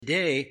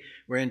Today,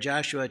 we're in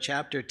Joshua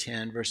chapter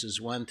 10,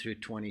 verses 1 through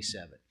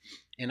 27.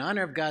 In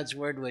honor of God's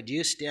word, would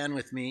you stand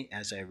with me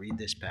as I read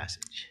this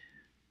passage?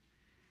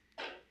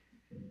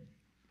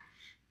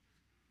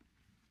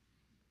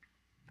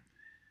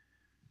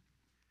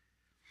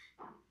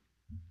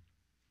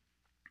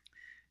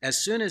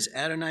 As soon as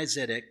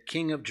Adonizedek,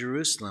 king of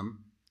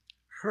Jerusalem,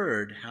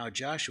 heard how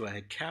Joshua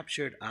had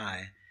captured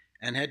Ai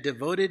and had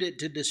devoted it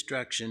to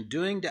destruction,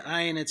 doing to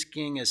Ai and its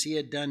king as he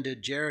had done to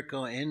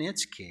Jericho and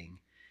its king,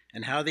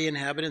 and how the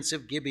inhabitants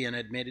of Gibeon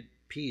had made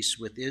peace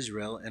with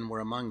Israel and were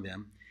among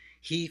them,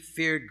 he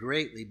feared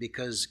greatly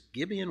because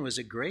Gibeon was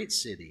a great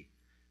city,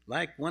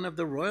 like one of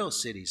the royal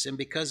cities, and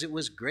because it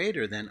was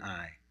greater than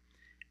Ai,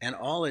 and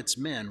all its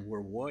men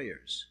were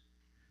warriors.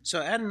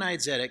 So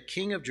Adonizedek,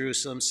 king of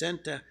Jerusalem,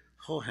 sent to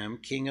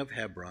Hoham, king of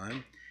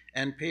Hebron,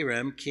 and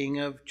Piram, king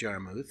of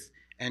Jarmuth,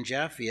 and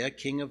Japhia,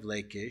 king of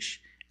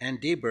Lachish, and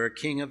Deber,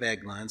 king of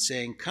Eglon,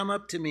 saying, "Come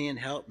up to me and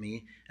help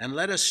me, and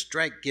let us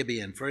strike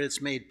Gibeon, for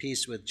it's made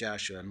peace with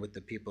Joshua and with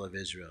the people of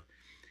Israel."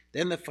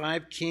 Then the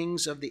 5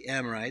 kings of the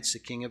Amorites, the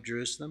king of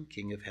Jerusalem,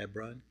 king of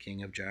Hebron,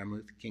 king of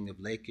Jarmuth, king of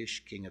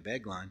Lachish, king of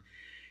Eglon,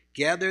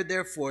 gathered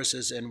their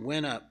forces and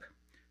went up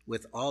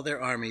with all their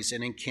armies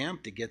and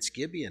encamped against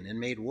Gibeon and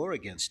made war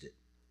against it.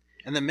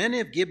 And the men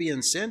of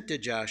Gibeon sent to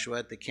Joshua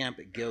at the camp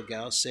at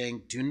Gilgal,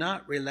 saying, "Do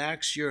not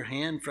relax your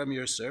hand from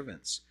your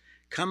servants.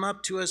 Come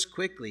up to us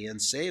quickly and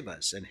save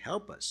us and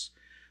help us.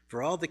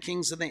 For all the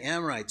kings of the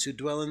Amorites who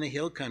dwell in the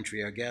hill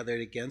country are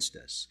gathered against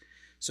us."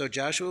 So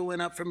Joshua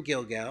went up from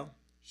Gilgal,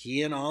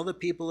 he and all the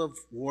people of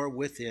war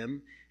with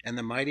him, and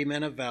the mighty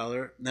men of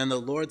valor. Then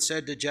the Lord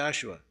said to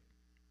Joshua,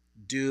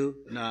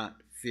 "Do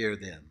not fear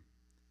them,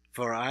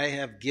 for I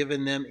have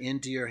given them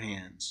into your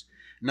hands.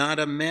 Not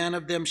a man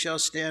of them shall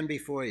stand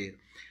before you."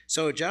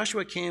 So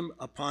Joshua came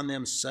upon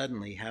them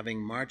suddenly,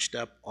 having marched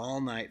up all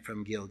night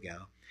from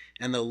Gilgal.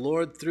 And the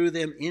Lord threw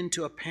them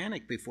into a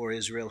panic before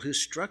Israel, who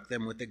struck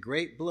them with a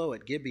great blow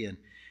at Gibeon,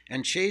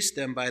 and chased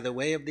them by the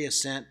way of the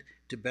ascent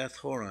to Beth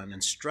Horon,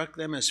 and struck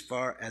them as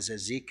far as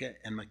Azekah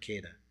and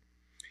Makkedah.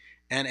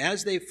 And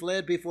as they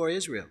fled before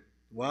Israel,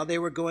 while they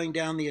were going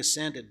down the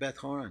ascent at Beth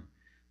Horon,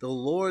 the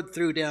Lord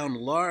threw down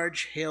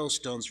large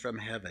hailstones from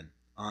heaven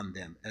on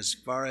them as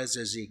far as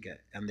Azekah,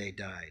 and they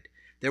died.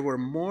 There were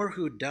more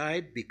who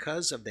died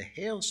because of the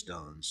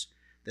hailstones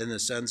than the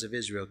sons of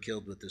Israel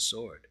killed with the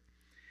sword.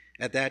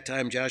 At that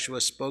time Joshua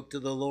spoke to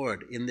the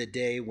Lord in the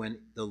day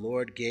when the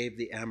Lord gave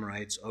the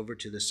Amorites over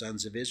to the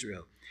sons of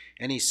Israel.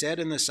 And he said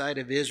in the sight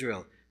of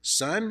Israel,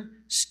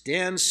 "Sun,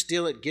 stand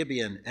still at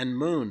Gibeon, and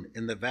moon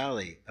in the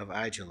valley of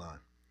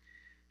Ajalon."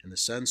 And the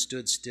sun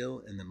stood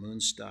still and the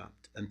moon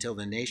stopped, until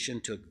the nation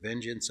took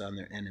vengeance on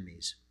their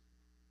enemies.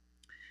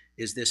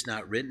 Is this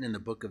not written in the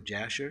book of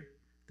Jasher?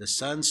 The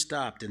sun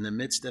stopped in the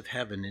midst of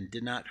heaven and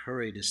did not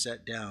hurry to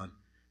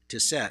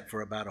set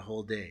for about a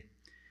whole day.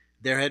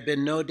 There had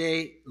been no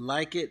day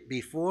like it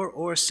before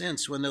or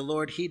since when the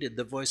Lord heeded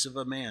the voice of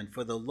a man,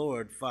 for the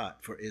Lord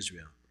fought for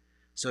Israel.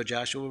 So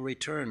Joshua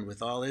returned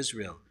with all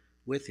Israel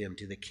with him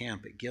to the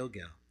camp at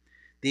Gilgal.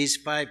 These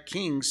 5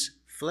 kings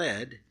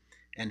fled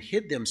and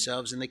hid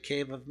themselves in the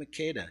cave of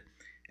Makkedah.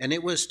 And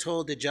it was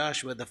told to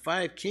Joshua, "The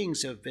 5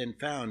 kings have been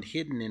found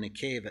hidden in a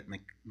cave at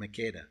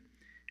Makkedah."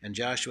 And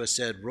Joshua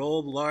said,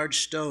 "Roll large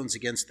stones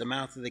against the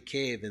mouth of the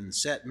cave and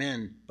set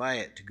men by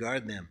it to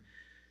guard them.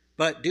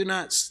 But do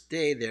not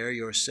stay there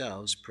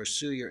yourselves.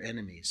 Pursue your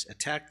enemies.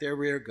 Attack their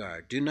rear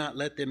guard. Do not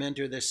let them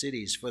enter the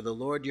cities, for the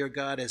Lord your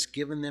God has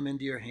given them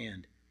into your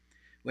hand."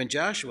 When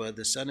Joshua,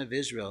 the son of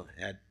Israel,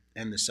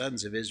 and the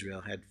sons of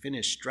Israel had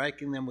finished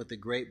striking them with a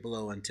great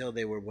blow until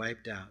they were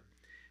wiped out,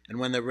 and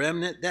when the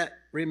remnant that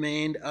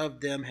remained of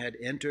them had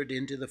entered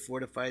into the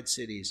fortified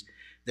cities,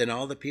 then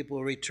all the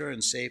people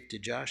returned safe to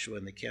Joshua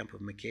in the camp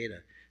of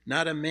Makkedah.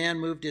 Not a man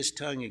moved his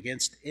tongue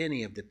against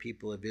any of the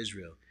people of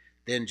Israel.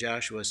 Then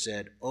Joshua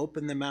said,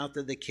 "Open the mouth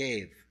of the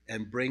cave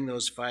and bring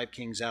those 5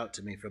 kings out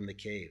to me from the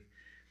cave."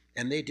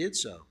 And they did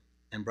so,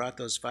 and brought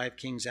those 5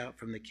 kings out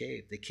from the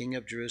cave, the king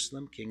of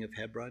Jerusalem, king of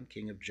Hebron,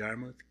 king of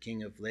Jarmuth,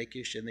 king of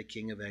Lachish, and the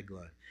king of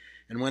Eglon.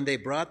 And when they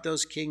brought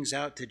those kings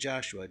out to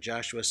Joshua,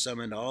 Joshua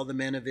summoned all the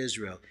men of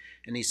Israel,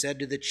 and he said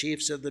to the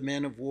chiefs of the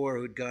men of war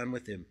who had gone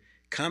with him,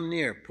 "Come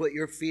near, put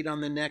your feet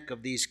on the neck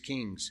of these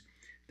kings."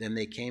 Then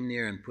they came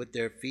near and put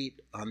their feet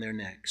on their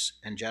necks.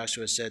 And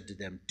Joshua said to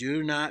them,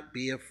 "Do not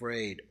be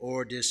afraid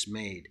or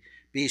dismayed.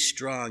 Be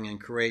strong and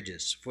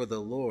courageous, for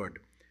the Lord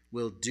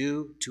will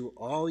do to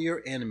all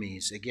your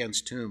enemies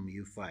against whom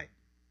you fight."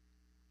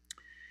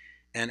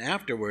 And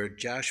afterward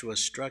Joshua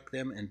struck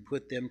them and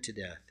put them to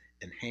death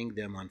and hanged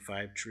them on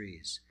 5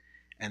 trees.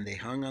 And they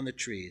hung on the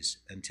trees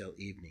until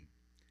evening.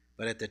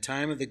 But at the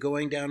time of the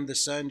going down of the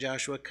sun,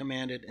 Joshua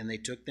commanded, and they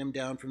took them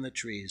down from the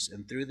trees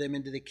and threw them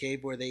into the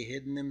cave where they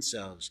hid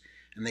themselves.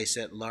 And they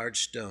set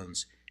large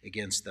stones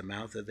against the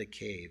mouth of the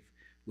cave,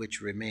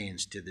 which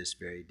remains to this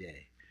very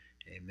day.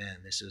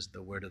 Amen. This is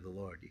the word of the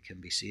Lord. You can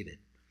be seated.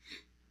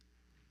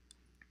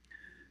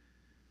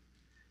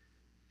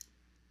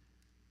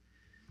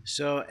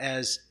 So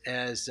as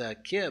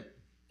Kip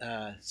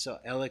so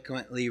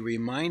eloquently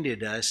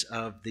reminded us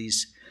of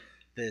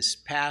this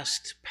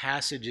past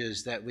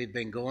passages that we've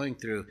been going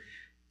through.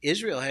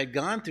 Israel had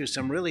gone through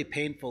some really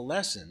painful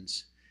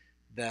lessons.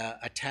 The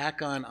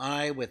attack on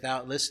Ai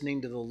without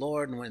listening to the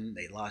Lord, and when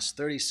they lost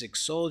 36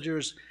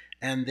 soldiers,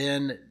 and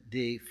then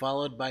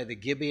followed by the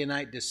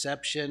Gibeonite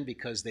deception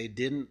because they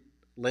didn't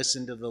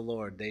listen to the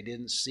Lord. They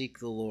didn't seek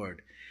the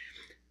Lord.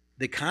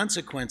 The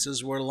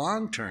consequences were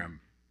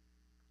long-term,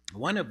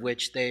 one of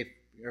which they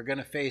are going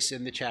to face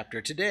in the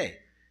chapter today.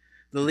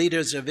 The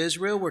leaders of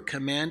Israel were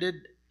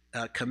commended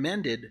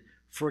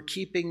for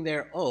keeping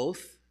their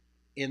oath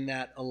in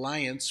that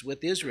alliance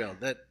with Israel.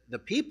 That the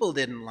people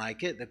didn't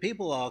like it. The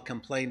people all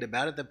complained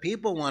about it. The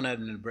people wanted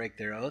them to break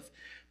their oath,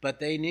 but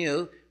they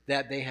knew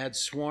that they had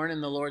sworn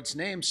in the Lord's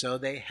name, so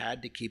they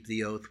had to keep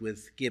the oath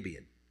with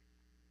Gibeon.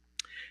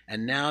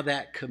 And now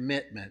that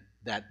commitment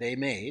that they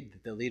made,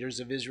 that the leaders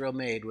of Israel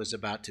made, was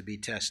about to be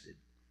tested.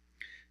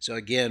 So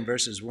again,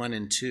 verses 1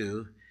 and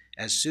 2,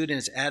 as soon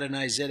as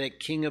Adonizedek,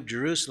 king of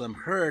Jerusalem,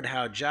 heard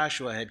how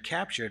Joshua had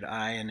captured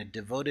Ai and had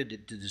devoted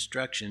it to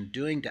destruction,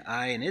 doing to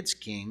Ai and its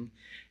king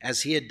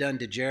as he had done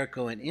to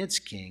Jericho and its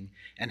king,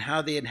 and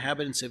how the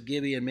inhabitants of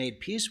Gibeon made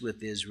peace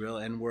with Israel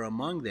and were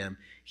among them,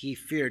 he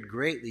feared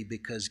greatly,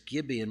 because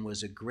Gibeon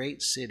was a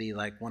great city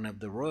like one of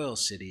the royal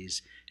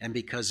cities, and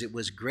because it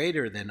was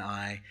greater than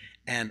Ai,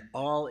 and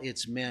all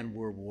its men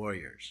were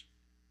warriors.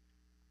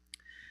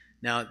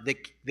 Now,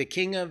 the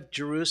king of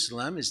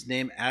Jerusalem is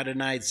named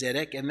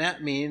Adonizedek, and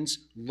that means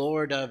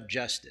Lord of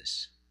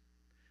Justice.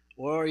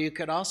 Or you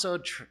could also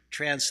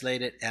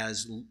translate it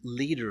as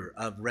leader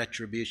of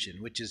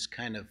retribution, which is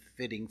kind of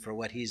fitting for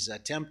what he's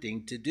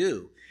attempting to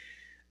do.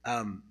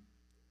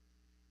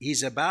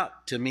 He's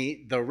about to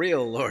meet the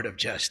real Lord of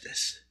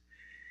Justice.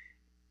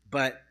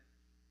 But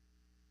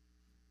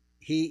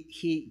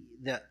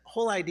the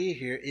whole idea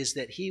here is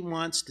that he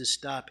wants to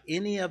stop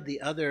any of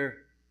the other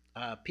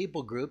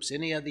people groups,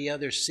 any of the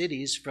other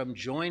cities from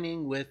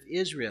joining with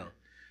Israel.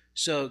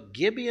 So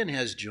Gibeon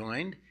has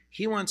joined.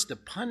 He wants to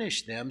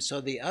punish them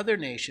so the other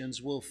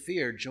nations will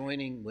fear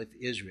joining with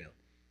Israel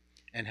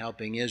and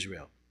helping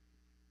Israel.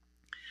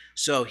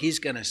 So his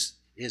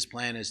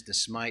plan is to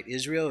smite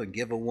Israel and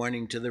give a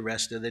warning to the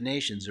rest of the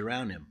nations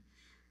around him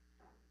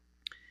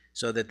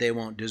so that they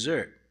won't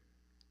desert.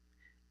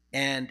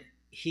 And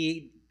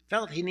he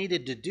felt he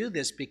needed to do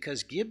this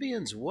because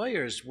Gibeon's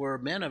warriors were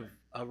men of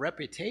a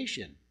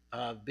reputation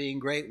of being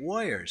great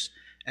warriors.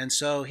 And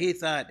so he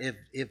thought,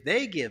 if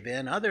they give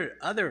in,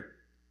 other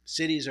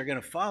cities are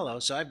going to follow,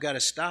 so I've got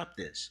to stop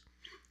this.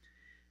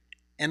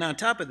 And on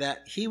top of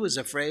that, he was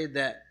afraid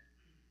that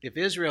if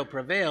Israel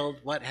prevailed,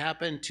 what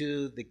happened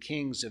to the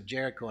kings of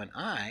Jericho and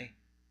Ai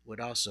would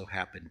also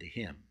happen to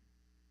him.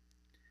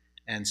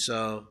 And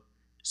so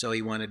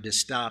he wanted to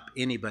stop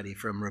anybody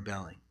from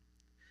rebelling.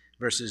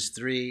 Verses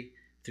 3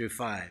 through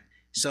 5.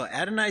 So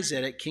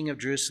Adonizedek, king of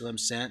Jerusalem,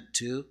 sent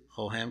to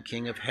Hoham,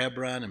 king of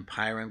Hebron, and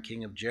Piram,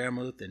 king of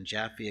Jarmuth, and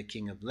Japhia,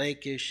 king of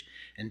Lachish,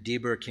 and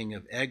Deber, king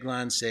of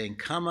Eglon, saying,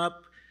 "Come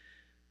up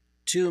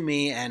to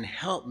me and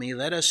help me.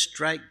 Let us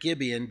strike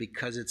Gibeon,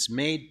 because it's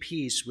made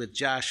peace with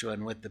Joshua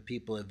and with the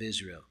people of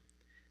Israel."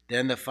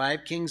 Then the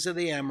 5 kings of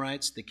the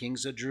Amorites, the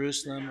kings of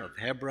Jerusalem, of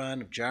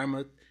Hebron, of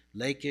Jarmuth,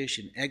 Lachish,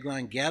 and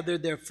Eglon,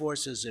 gathered their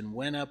forces and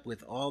went up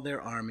with all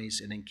their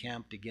armies and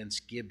encamped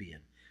against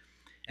Gibeon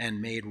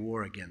and made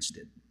war against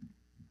it.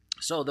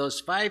 So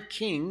those 5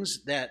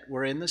 kings that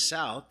were in the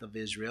south of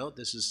Israel,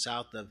 this is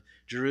south of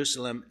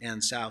Jerusalem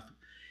and south,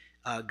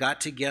 got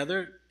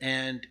together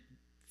and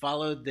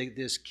followed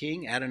this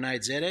king,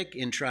 Adonizedek,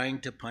 in trying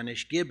to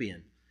punish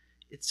Gibeon.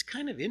 It's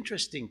kind of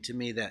interesting to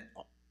me that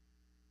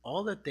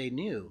all that they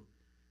knew,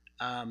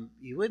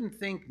 you wouldn't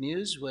think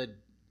news would,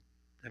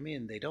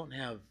 they don't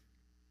have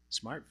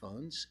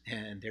smartphones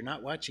and they're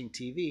not watching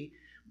TV,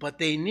 but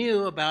they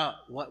knew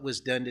about what was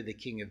done to the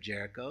king of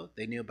Jericho.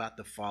 They knew about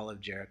the fall of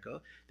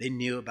Jericho. They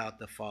knew about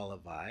the fall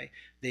of Ai.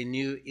 They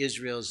knew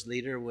Israel's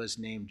leader was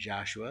named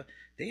Joshua.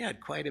 They had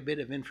quite a bit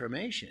of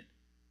information.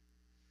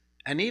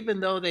 And even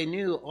though they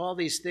knew all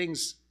these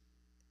things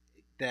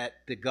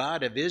that the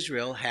God of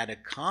Israel had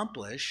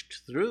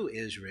accomplished through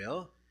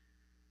Israel,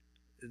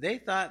 they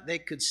thought they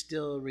could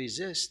still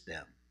resist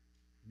them.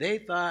 They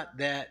thought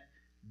that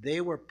they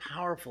were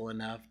powerful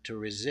enough to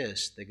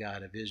resist the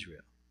God of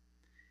Israel.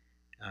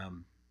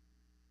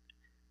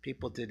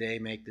 People today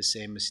make the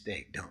same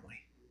mistake, don't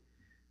we?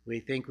 We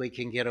think we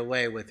can get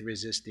away with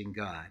resisting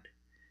God,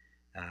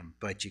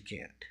 but you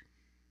can't.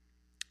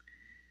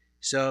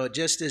 So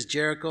just as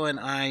Jericho and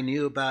Ai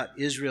knew about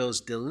Israel's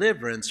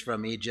deliverance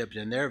from Egypt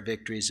and their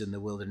victories in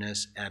the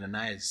wilderness,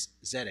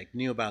 Adonizedek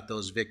knew about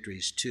those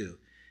victories too.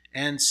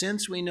 And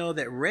since we know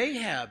that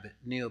Rahab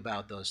knew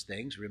about those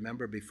things,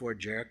 remember before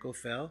Jericho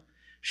fell,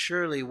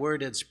 surely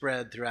word had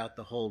spread throughout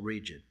the whole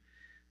region.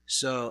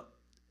 So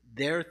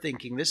they're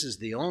thinking this is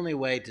the only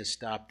way to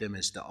stop them,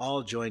 is to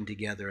all join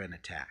together and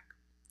attack.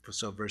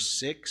 So verse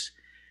 6,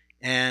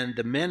 and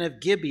the men of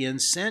Gibeon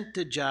sent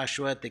to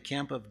Joshua at the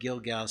camp of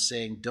Gilgal,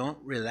 saying,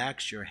 "Don't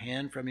relax your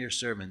hand from your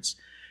servants.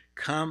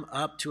 Come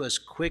up to us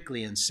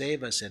quickly and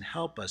save us and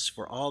help us,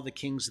 for all the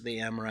kings of the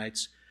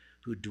Amorites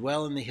who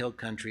dwell in the hill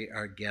country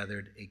are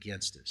gathered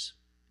against us."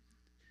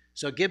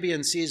 So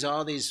Gibeon sees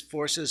all these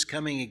forces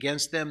coming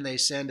against them. They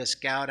send a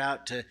scout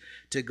out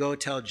to go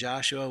tell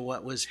Joshua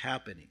what was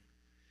happening.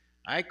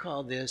 I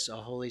call this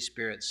a Holy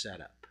Spirit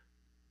setup.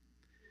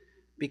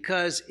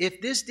 Because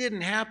if this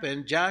didn't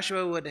happen,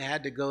 Joshua would have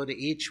had to go to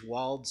each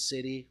walled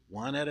city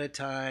one at a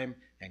time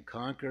and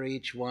conquer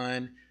each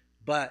one.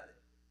 But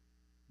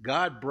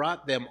God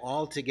brought them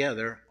all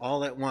together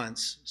all at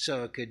once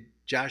so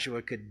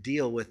Joshua could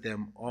deal with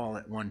them all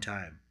at one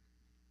time.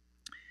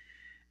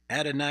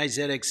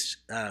 Adonizedek's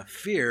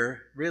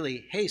fear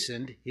really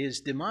hastened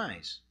his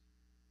demise.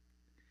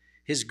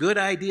 His good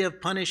idea of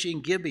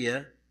punishing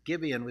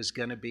Gibeon was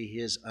going to be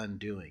his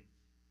undoing.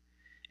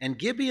 And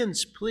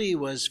Gibeon's plea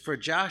was for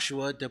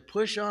Joshua to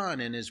push on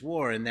in his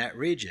war in that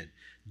region.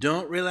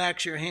 Don't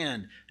relax your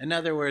hand. In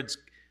other words,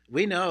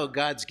 we know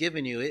God's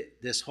given you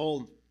this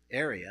whole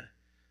area,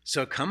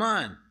 so come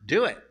on,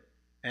 do it.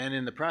 And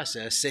in the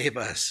process, save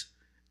us.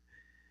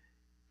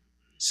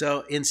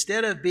 So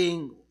instead of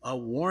being a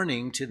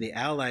warning to the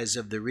allies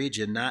of the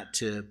region not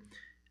to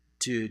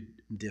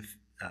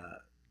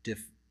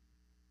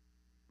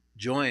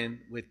join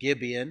with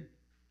Gibeon,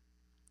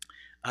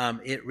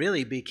 it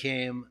really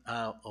became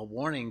a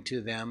warning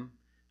to them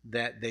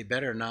that they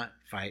better not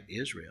fight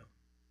Israel.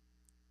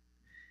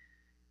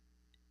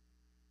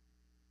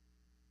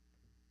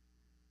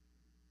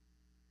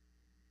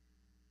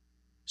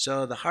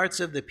 So the hearts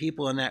of the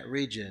people in that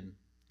region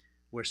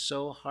were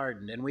so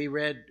hardened. And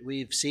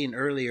we've seen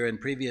earlier in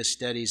previous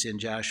studies in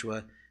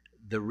Joshua,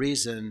 the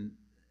reason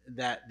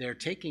that they're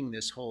taking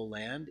this whole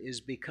land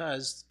is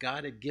because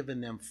God had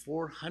given them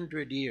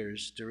 400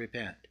 years to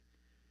repent.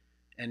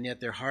 And yet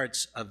their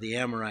hearts of the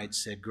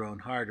Amorites had grown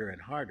harder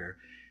and harder.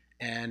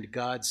 And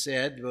God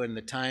said when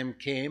the time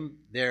came,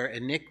 their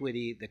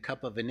iniquity, the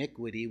cup of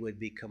iniquity, would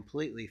be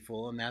completely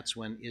full, and that's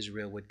when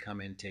Israel would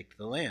come and take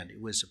the land. It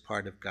was a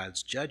part of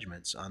God's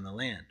judgments on the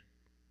land.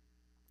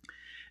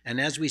 And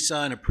as we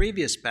saw in a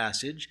previous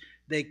passage,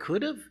 they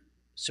could have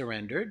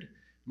surrendered.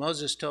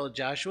 Moses told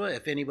Joshua,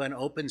 if anyone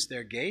opens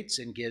their gates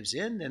and gives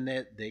in,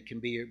 then they can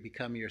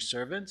become your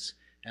servants.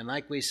 And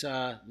like we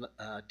saw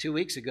 2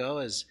 weeks ago,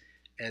 as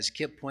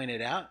Kip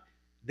pointed out,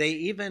 they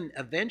even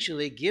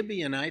eventually,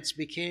 Gibeonites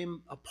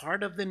became a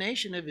part of the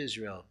nation of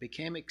Israel,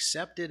 became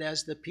accepted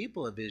as the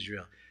people of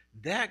Israel.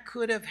 That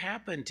could have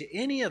happened to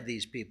any of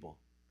these people.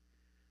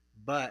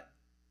 But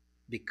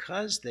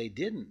because they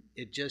didn't,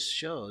 it just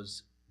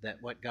shows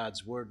that what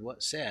God's word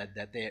said,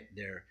 that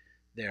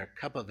their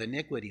cup of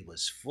iniquity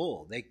was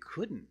full. They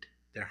couldn't.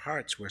 Their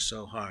hearts were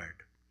so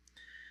hard.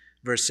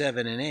 Verse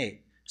 7 and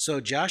 8.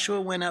 So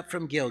Joshua went up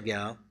from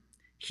Gilgal,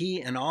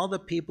 he and all the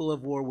people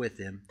of war with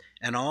him,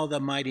 and all the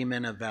mighty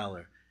men of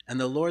valor. And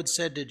the Lord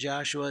said to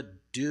Joshua,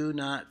 do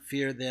not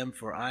fear them,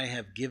 for I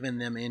have given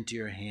them into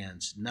your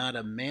hands. Not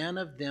a man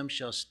of them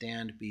shall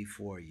stand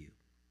before you.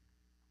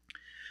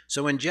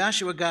 So when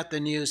Joshua got the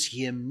news,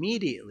 he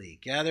immediately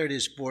gathered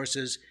his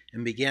forces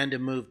and began to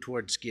move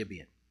towards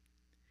Gibeon.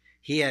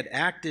 He had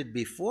acted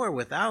before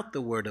without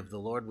the word of the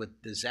Lord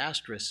with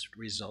disastrous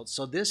results.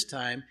 So this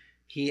time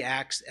he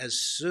acts as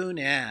soon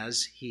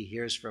as he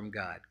hears from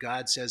God.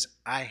 God says,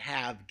 I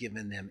have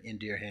given them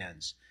into your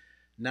hands.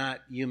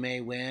 Not you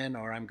may win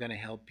or I'm going to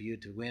help you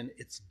to win.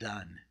 It's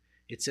done.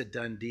 It's a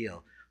done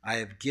deal. I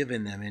have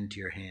given them into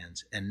your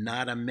hands, and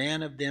not a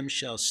man of them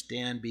shall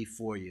stand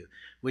before you,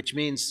 which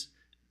means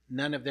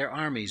none of their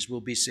armies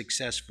will be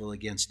successful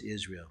against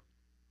Israel.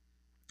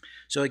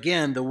 So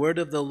again, the word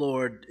of the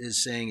Lord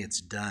is saying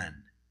it's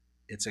done.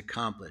 It's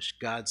accomplished.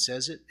 God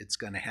says it, it's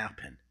going to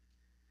happen.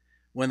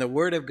 When the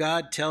word of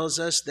God tells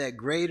us that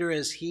greater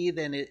is he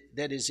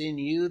that is in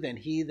you than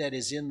he that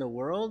is in the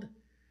world,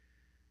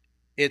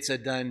 it's a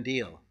done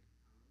deal.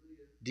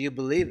 Do you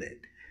believe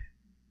it?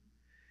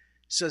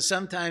 So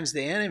sometimes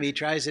the enemy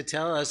tries to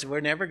tell us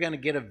we're never going to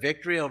get a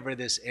victory over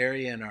this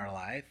area in our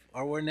life,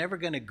 or we're never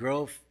going to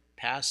grow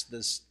past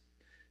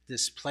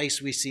this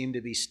place we seem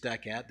to be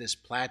stuck at, this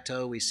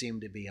plateau we seem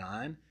to be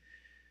on.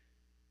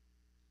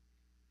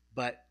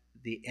 But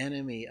the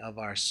enemy of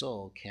our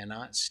soul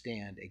cannot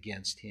stand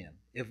against him.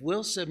 If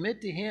we'll submit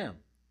to him,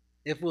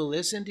 if we'll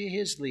listen to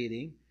his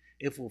leading,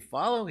 if we'll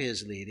follow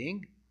his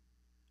leading,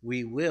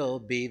 we will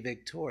be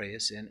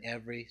victorious in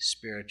every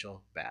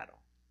spiritual battle.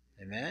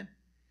 Amen?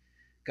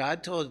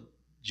 God told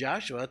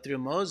Joshua through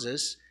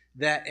Moses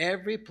that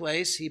every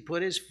place he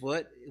put his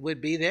foot would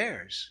be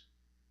theirs.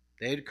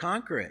 They'd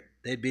conquer it.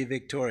 They'd be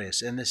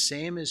victorious. And the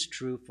same is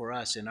true for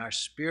us in our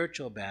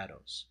spiritual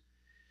battles.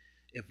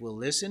 If we'll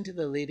listen to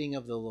the leading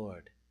of the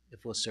Lord,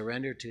 if we'll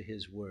surrender to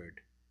his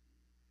word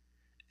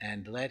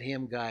and let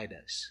him guide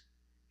us,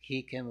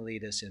 he can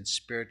lead us in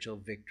spiritual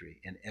victory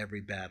in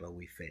every battle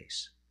we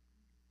face.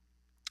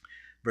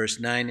 Verse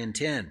 9 and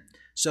 10.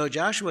 So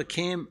Joshua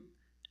came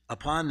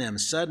upon them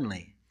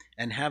suddenly,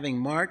 and having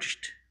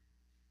marched,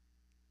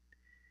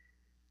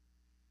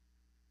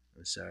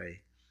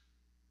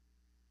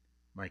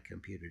 my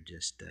computer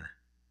just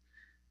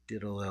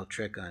did a little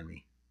trick on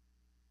me.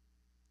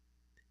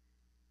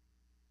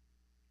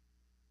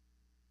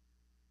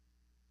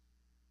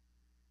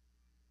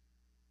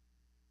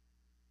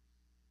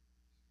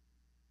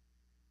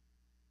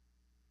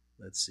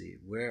 Let's see.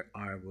 Where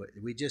are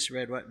we? Just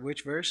read what?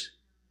 Which verse?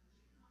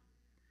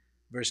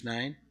 Verse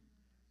 9?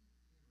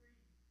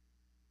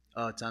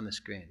 Oh, it's on the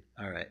screen.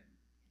 All right.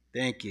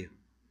 Thank you.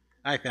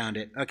 I found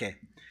it. Okay.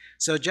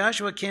 So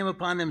Joshua came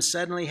upon them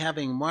suddenly,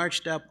 having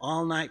marched up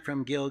all night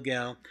from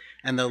Gilgal,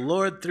 and the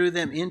Lord threw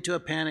them into a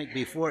panic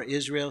before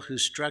Israel, who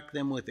struck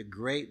them with a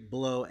great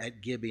blow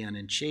at Gibeon,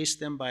 and chased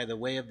them by the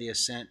way of the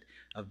ascent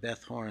of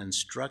Beth Horon,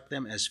 struck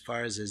them as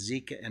far as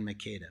Azekah and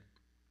Makkedah.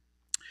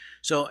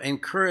 So,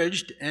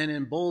 encouraged and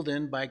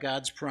emboldened by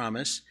God's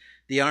promise,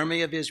 the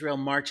army of Israel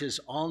marches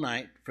all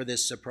night for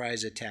this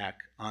surprise attack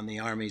on the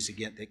armies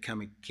that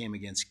came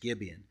against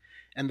Gibeon.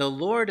 And the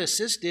Lord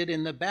assisted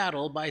in the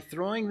battle by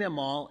throwing them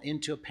all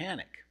into a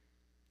panic.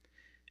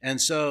 And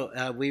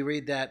so we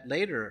read that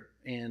later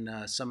in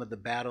some of the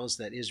battles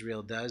that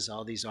Israel does.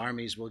 All these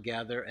armies will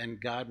gather,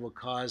 and God will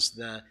cause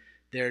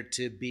there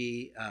to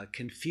be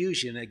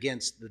confusion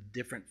against the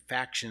different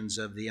factions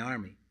of the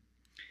army.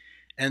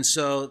 And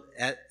so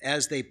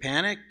as they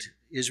panicked,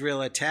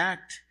 Israel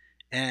attacked,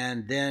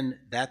 and then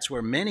that's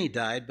where many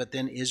died, but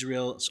then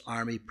Israel's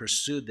army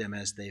pursued them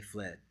as they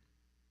fled.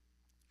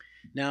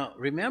 Now,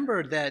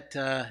 remember that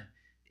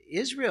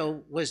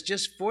Israel was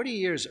just 40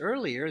 years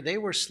earlier, they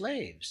were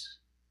slaves.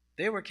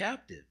 They were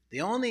captive.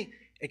 The only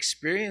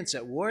experience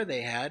at war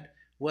they had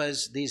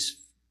was these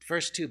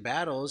first two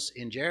battles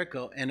in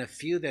Jericho and a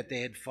few that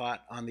they had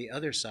fought on the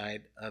other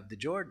side of the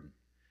Jordan.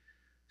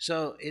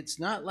 So it's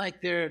not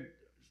like they're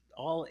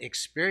all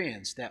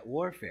experienced at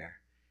warfare.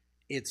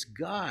 It's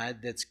God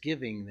that's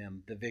giving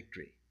them the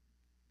victory.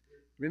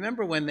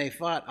 Remember when they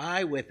fought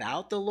Ai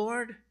without the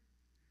Lord?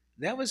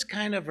 That was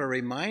kind of a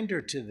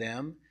reminder to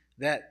them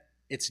that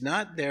it's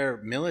not their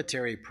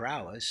military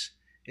prowess.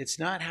 It's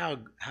not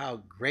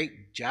how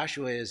great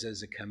Joshua is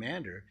as a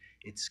commander.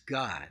 It's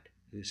God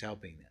who's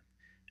helping them.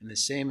 And the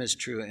same is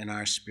true in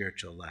our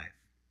spiritual life.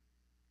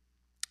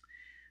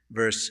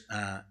 Verse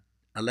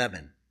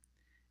 11.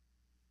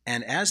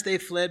 And as they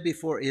fled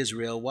before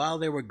Israel, while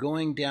they were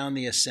going down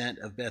the ascent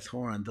of Beth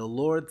Horon, the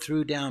Lord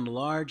threw down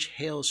large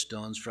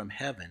hailstones from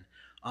heaven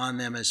on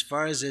them as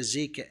far as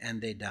Azekah,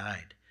 and they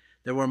died.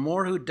 There were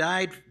more who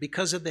died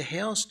because of the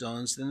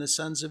hailstones than the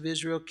sons of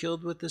Israel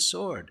killed with the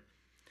sword.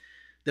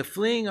 The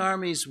fleeing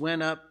armies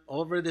went up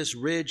over this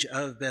ridge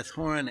of Beth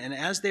Horon, and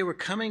as they were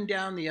coming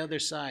down the other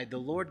side, the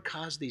Lord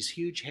caused these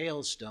huge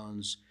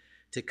hailstones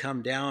to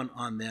come down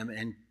on them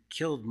and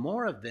killed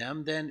more of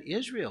them than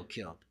Israel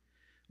killed,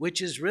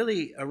 which is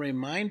really a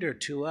reminder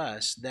to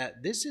us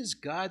that this is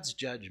God's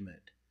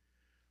judgment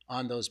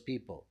on those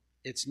people.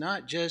 It's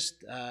not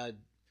just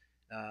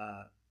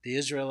the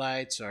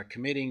Israelites are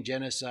committing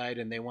genocide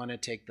and they want to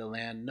take the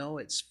land. No,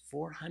 it's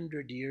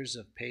 400 years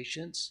of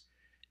patience,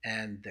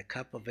 and the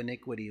cup of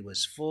iniquity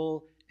was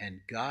full,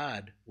 and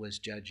God was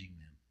judging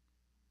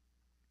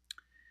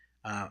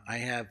them. I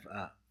have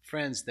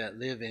friends that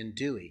live in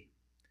Dewey,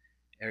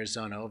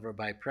 Arizona, over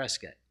by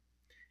Prescott.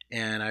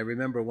 And I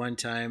remember one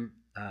time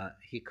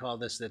he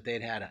called us that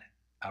they'd had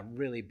a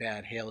really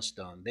bad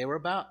hailstone. They were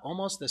about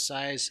almost the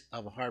size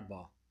of a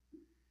hardball,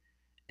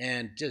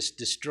 and just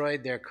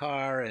destroyed their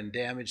car and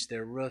damaged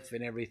their roof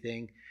and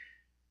everything.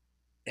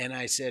 And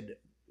I said,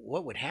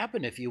 what would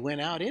happen if you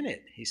went out in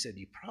it? He said,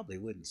 you probably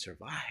wouldn't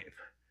survive.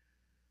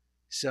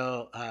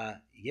 So, a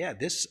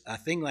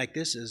thing like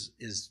this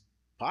is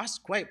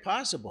quite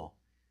possible.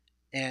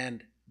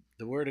 And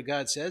the Word of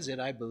God says it,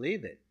 I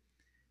believe it.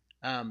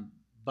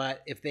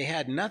 But if they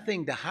had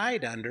nothing to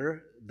hide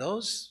under,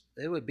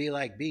 it would be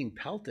like being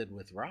pelted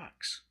with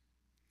rocks.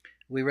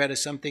 We read of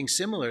something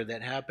similar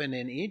that happened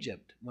in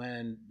Egypt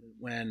when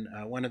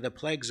one of the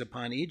plagues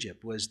upon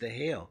Egypt was the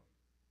hail.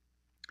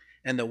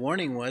 And the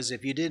warning was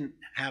if you didn't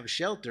have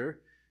shelter,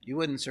 you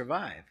wouldn't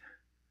survive.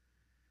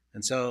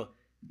 And so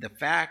the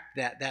fact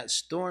that that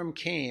storm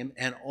came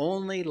and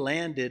only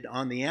landed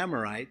on the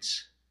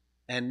Amorites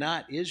and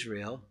not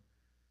Israel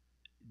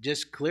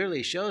just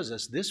clearly shows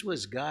us this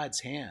was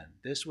God's hand.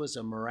 This was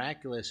a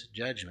miraculous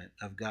judgment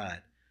of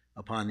God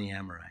upon the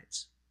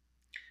Amorites.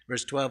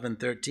 Verse 12 and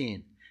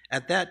 13.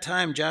 At that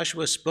time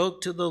Joshua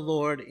spoke to the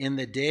Lord in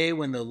the day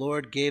when the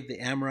Lord gave the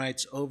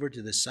Amorites over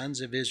to the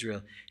sons of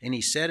Israel. And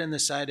he said in the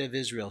sight of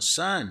Israel,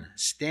 Sun,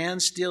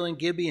 stand still in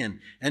Gibeon,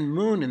 and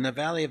moon in the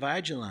valley of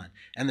Ajalon.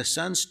 And the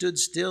sun stood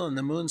still and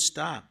the moon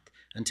stopped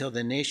until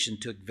the nation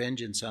took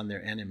vengeance on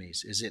their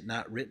enemies. Is it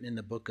not written in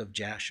the book of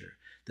Jasher?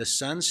 The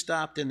sun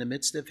stopped in the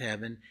midst of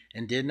heaven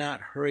and did not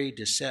hurry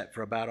to set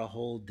for about a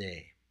whole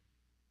day.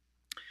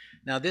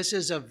 Now this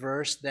is a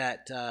verse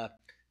that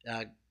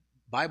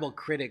Bible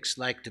critics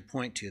like to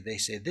point to. They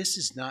say, this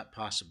is not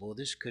possible.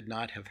 This could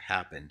not have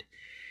happened.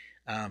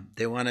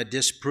 They want to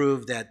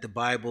disprove that the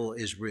Bible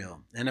is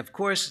real. And of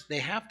course, they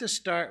have to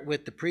start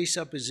with the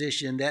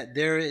presupposition that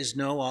there is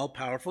no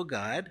all-powerful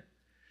God,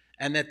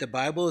 and that the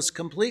Bible is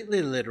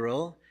completely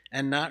literal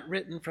and not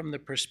written from the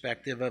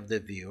perspective of the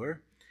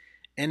viewer.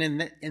 And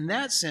in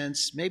that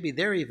sense, maybe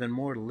they're even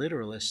more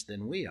literalist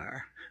than we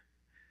are.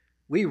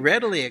 We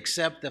readily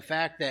accept the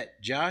fact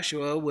that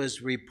Joshua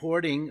was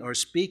reporting or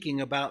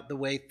speaking about the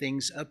way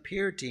things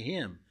appeared to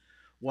him,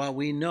 while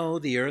we know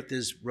the earth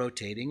is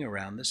rotating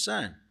around the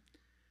sun.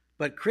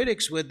 But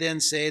critics would then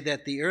say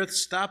that the earth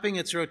stopping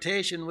its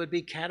rotation would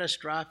be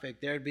catastrophic.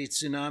 There would be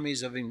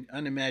tsunamis of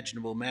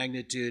unimaginable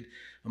magnitude,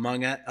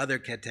 among other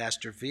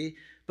catastrophe.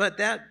 But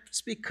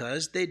that's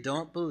because they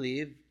don't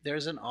believe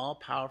there's an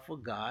all-powerful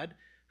God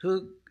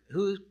who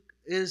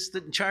is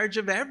in charge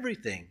of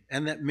everything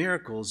and that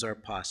miracles are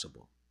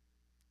possible.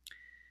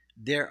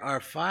 There are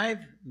 5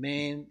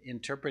 main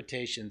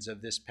interpretations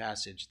of this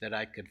passage that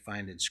I could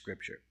find in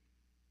Scripture,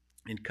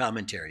 in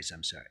commentaries,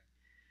 I'm sorry.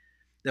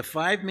 The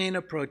 5 main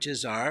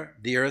approaches are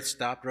the earth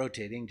stopped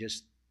rotating,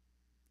 just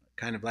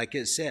kind of like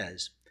it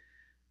says.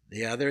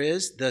 The other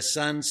is the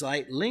sun's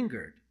light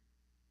lingered.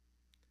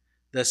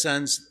 The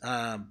sun's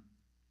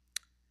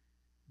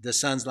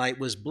light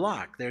was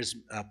blocked. There's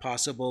a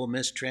possible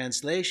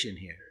mistranslation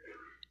here.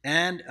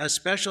 And a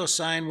special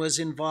sign was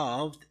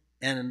involved.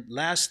 And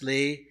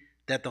lastly,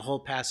 that the whole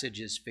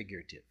passage is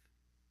figurative.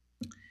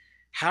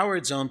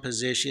 Howard's own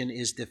position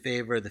is to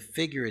favor the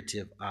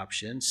figurative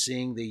option,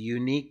 seeing the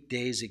unique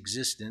day's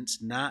existence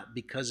not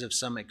because of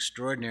some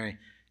extraordinary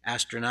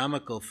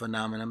astronomical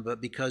phenomenon,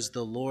 but because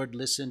the Lord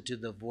listened to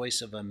the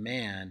voice of a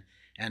man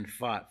and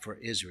fought for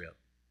Israel.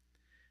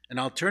 An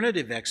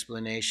alternative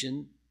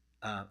explanations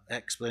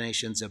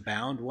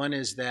abound. One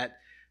is that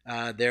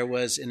there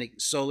was a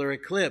solar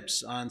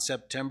eclipse on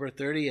September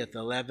 30th,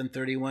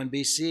 1131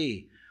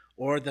 BC,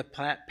 or the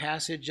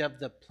passage of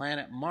the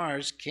planet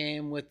Mars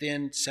came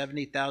within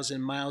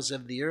 70,000 miles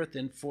of the Earth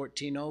in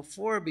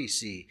 1404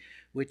 BC,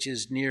 which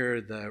is near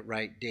the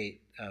right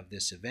date of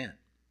this event.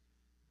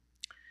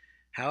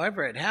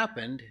 However it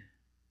happened,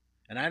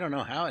 and I don't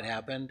know how it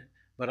happened,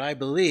 but I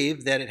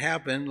believe that it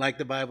happened like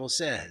the Bible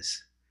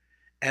says,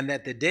 and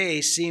that the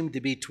day seemed to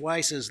be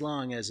twice as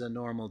long as a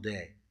normal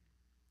day.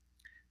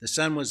 The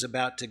sun was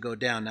about to go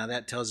down. Now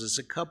that tells us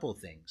a couple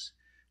things.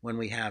 When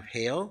we have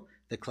hail,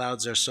 the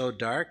clouds are so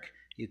dark,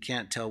 you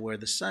can't tell where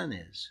the sun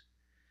is.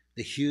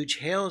 The huge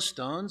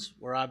hailstones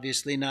were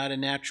obviously not a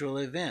natural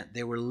event.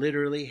 They were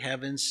literally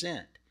heaven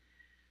sent.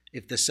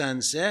 If the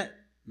sun set,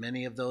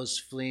 many of those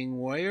fleeing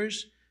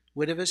warriors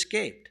would have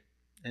escaped.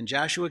 And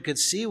Joshua could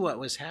see what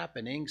was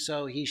happening,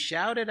 so he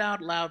shouted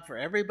out loud for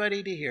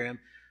everybody to hear him,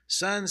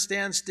 "Sun,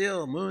 stand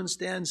still, moon,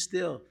 stand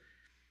still."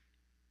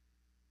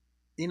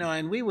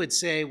 And we would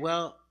say,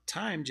 well,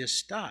 time just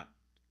stopped.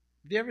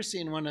 Have you ever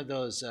seen one of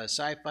those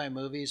sci-fi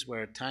movies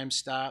where time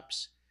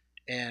stops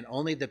and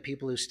only the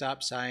people who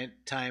stop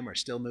time are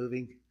still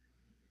moving?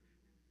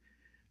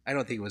 I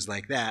don't think it was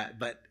like that,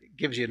 but it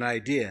gives you an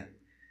idea.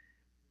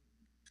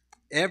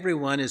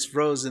 Everyone is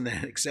frozen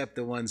then except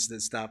the ones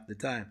that stop the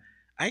time.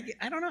 I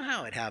don't know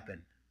how it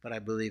happened, but I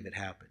believe it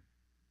happened.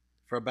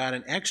 For about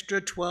an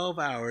extra 12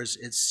 hours,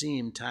 it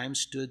seemed time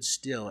stood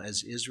still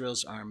as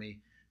Israel's army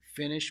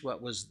finished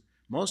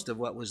most of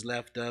what was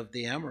left of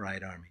the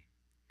Amorite army.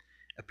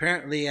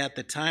 Apparently, at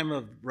the time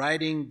of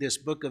writing this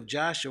book of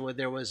Joshua,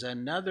 there was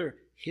another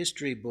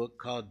history book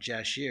called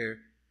Jashir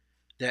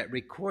that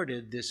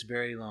recorded this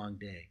very long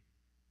day.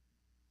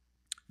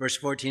 Verse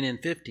 14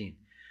 and 15.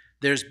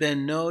 There's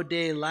been no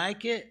day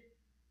like it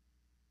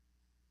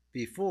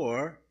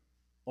before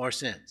or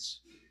since,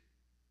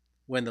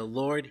 when the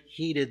Lord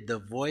heeded the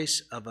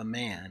voice of a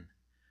man,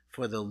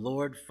 for the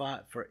Lord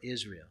fought for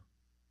Israel.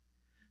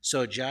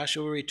 So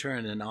Joshua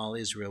returned and all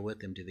Israel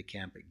with him to the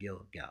camp at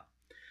Gilgal.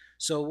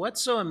 So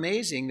what's so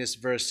amazing, this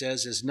verse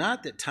says, is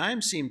not that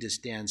time seemed to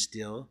stand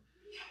still,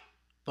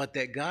 but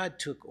that God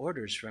took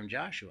orders from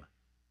Joshua.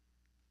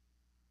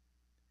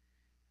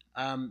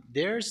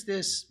 There's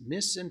this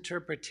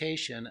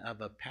misinterpretation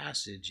of a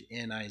passage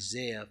in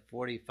Isaiah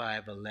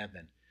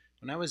 45:11.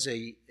 When I was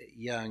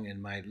young,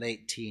 in my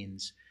late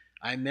teens,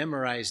 I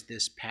memorized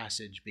this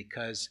passage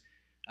because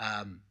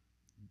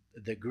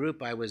the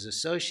group I was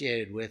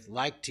associated with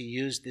liked to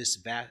use this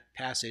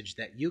passage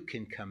that you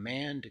can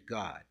command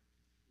God.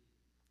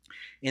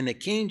 In the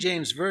King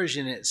James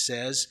Version, it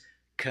says,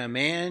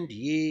 "Command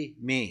ye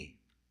me."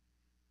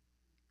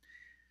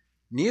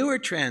 Newer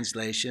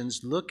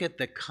translations look at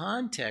the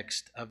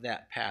context of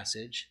that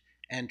passage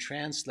and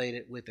translate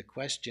it with a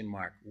question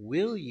mark.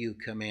 Will you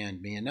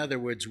command me? In other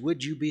words,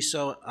 would you be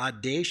so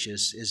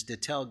audacious as to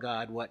tell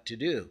God what to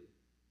do?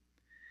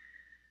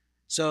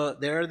 So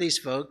there are these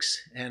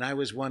folks, and I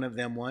was one of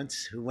them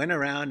once, who went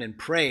around and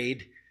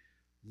prayed,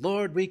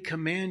 "Lord, we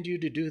command you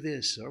to do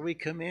this," or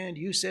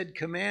you said,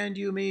 "Command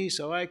you me,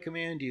 so I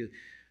command you."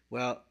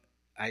 Well,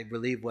 I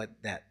believe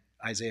what that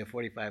Isaiah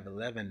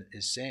 45:11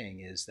 is saying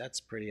is that's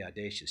a pretty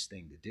audacious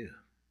thing to do.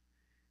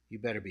 You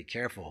better be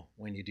careful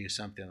when you do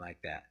something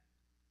like that.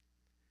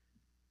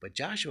 But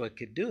Joshua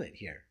could do it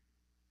here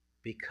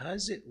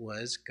because it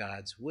was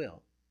God's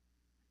will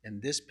in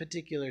this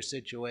particular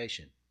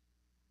situation.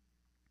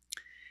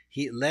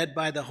 He, led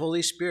by the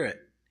Holy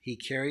Spirit, he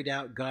carried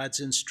out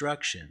God's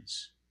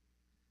instructions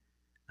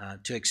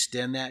to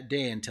extend that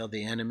day until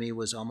the enemy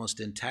was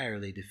almost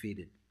entirely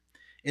defeated.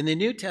 In the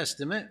New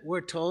Testament, we're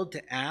told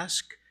to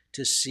ask,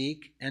 to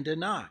seek, and to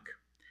knock,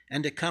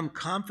 and to come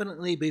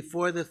confidently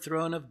before the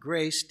throne of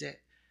grace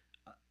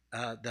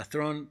the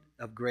throne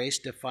of grace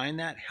to find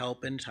that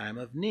help in time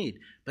of need.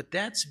 But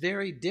that's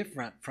very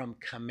different from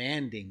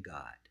commanding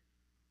God.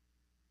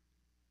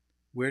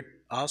 We're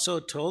also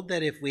told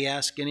that if we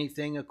ask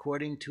anything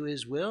according to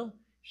his will,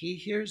 he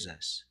hears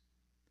us.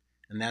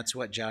 And that's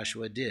what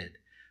Joshua did.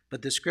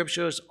 But the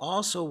scriptures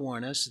also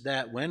warn us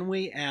that when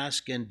we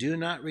ask and do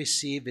not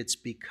receive, it's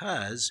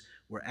because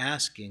we're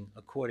asking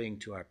according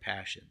to our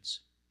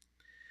passions.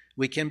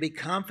 We can be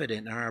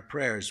confident in our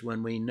prayers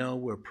when we know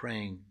we're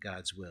praying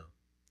God's will.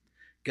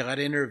 God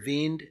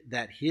intervened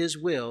that his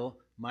will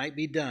might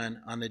be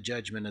done on the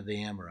judgment of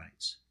the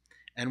Amorites.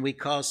 And we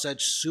call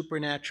such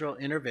supernatural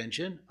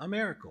intervention a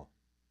miracle.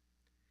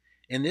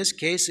 In this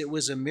case, it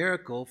was a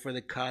miracle for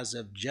the cause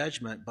of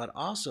judgment, but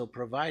also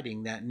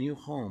providing that new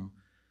home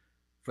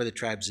for the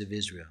tribes of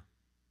Israel.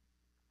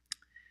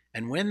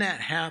 And when that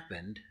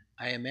happened,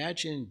 I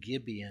imagine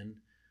Gibeon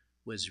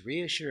was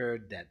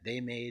reassured that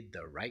they made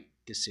the right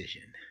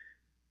decision.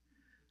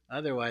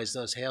 Otherwise,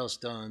 those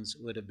hailstones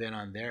would have been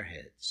on their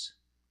heads.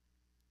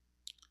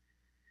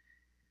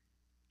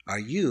 Are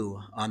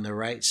you on the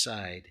right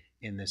side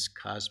in this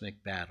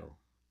cosmic battle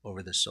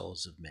over the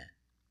souls of men?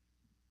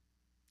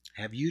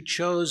 Have you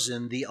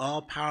chosen the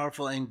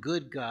all-powerful and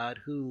good God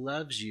who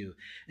loves you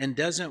and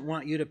doesn't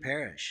want you to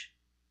perish?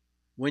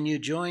 When you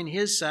join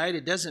his side,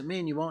 it doesn't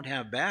mean you won't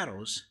have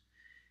battles.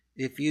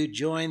 If you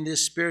join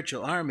this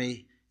spiritual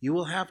army, you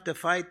will have to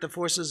fight the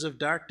forces of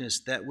darkness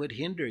that would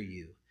hinder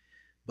you.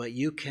 But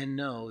you can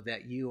know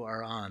that you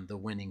are on the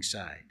winning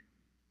side,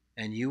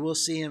 and you will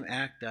see him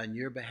act on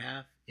your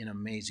behalf in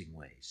amazing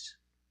ways.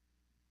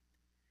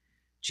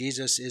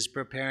 Jesus is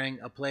preparing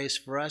a place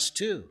for us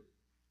too,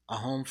 a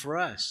home for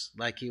us,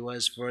 like he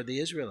was for the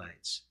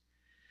Israelites.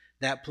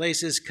 That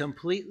place is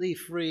completely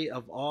free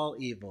of all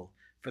evil,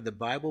 for the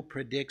Bible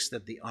predicts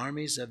that the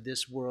armies of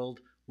this world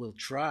will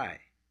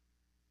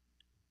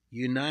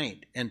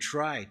unite and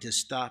try to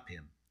stop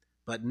him,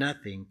 but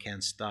nothing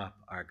can stop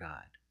our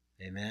God.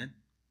 Amen?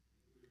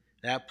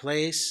 That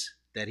place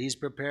that he's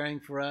preparing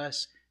for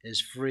us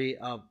is free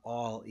of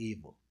all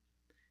evil,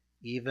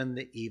 even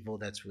the evil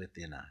that's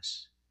within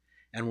us,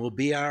 and will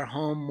be our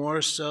home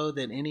more so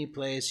than any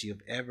place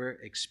you've ever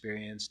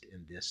experienced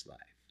in this life.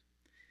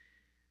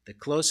 The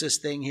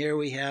closest thing here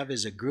we have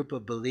is a group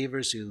of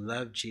believers who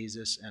love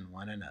Jesus and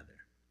one another.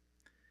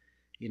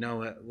 You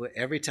know,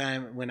 every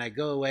time when I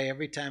go away,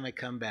 every time I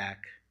come back,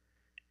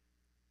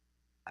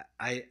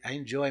 I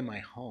enjoy my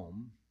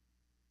home,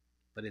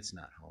 but it's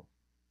not home.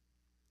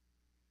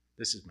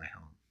 This is my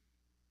home.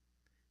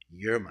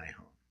 You're my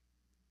home.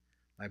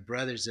 My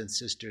brothers and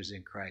sisters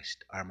in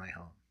Christ are my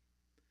home.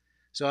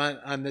 So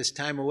on this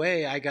time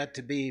away, I got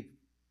to be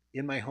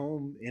in my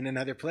home in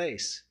another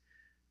place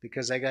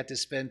because I got to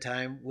spend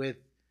time with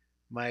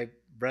my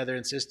brother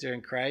and sister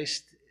in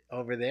Christ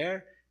over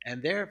there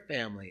and their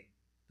family,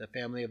 the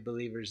family of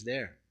believers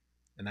there.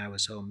 And I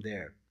was home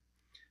there.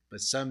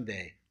 But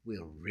someday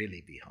we'll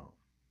really be home.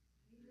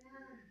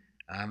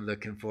 I'm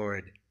looking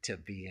forward to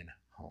being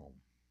home.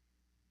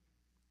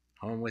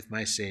 Home with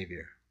my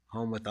Savior.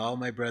 Home with all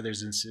my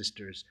brothers and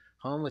sisters.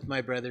 Home with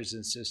my brothers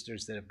and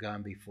sisters that have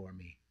gone before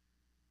me.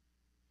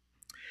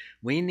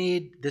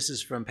 This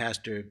is from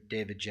Pastor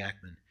David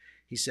Jackman.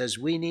 He says,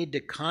 we need to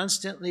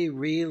constantly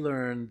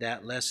relearn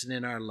that lesson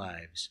in our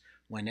lives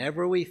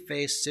whenever we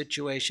face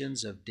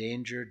situations of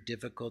danger,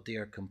 difficulty,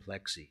 or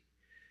complexity.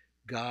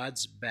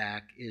 God's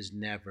back is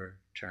never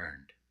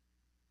turned.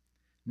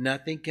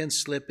 Nothing can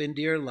slip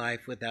into your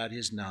life without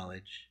his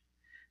knowledge.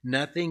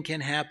 Nothing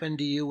can happen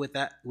to you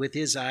with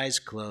his eyes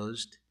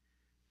closed,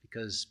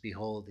 because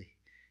behold,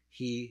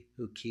 he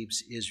who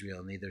keeps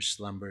Israel neither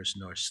slumbers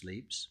nor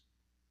sleeps.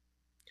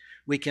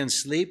 We can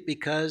sleep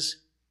because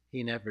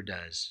he never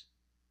does.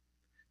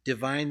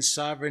 Divine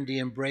sovereignty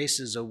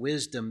embraces a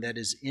wisdom that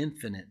is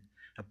infinite,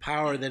 a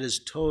power that is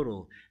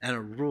total, and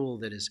a rule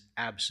that is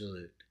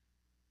absolute.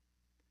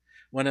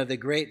 One of the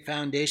great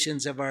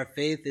foundations of our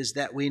faith is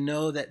that we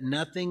know that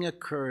nothing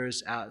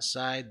occurs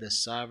outside the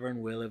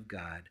sovereign will of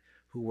God,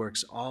 who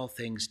works all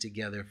things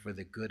together for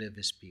the good of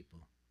his people.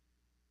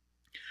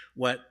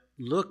 What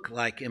look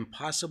like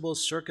impossible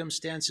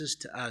circumstances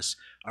to us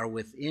are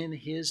within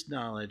his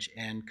knowledge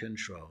and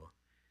control.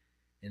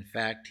 In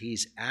fact,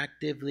 he's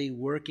actively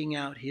working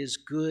out his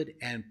good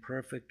and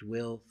perfect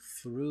will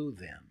through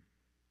them.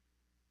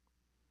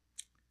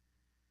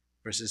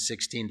 Verses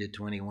 16 to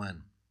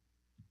 21.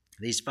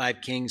 These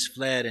 5 kings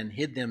fled and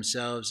hid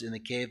themselves in the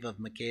cave of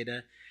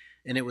Makkedah.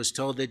 And it was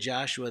told to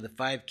Joshua, the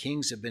 5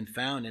 kings have been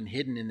found and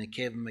hidden in the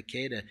cave of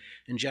Makkedah.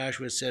 And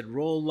Joshua said,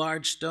 roll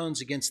large stones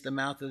against the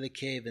mouth of the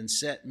cave and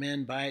set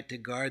men by it to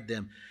guard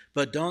them.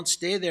 But don't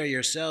stay there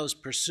yourselves.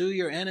 Pursue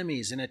your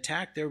enemies and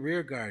attack their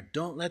rear guard.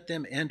 Don't let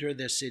them enter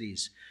their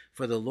cities,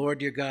 for the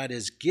Lord your God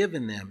has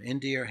given them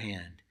into your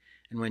hand.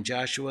 And when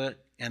Joshua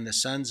and the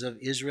sons of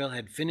Israel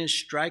had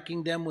finished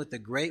striking them with a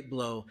great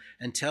blow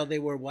until they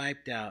were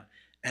wiped out,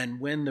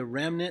 and when the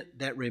remnant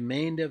that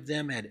remained of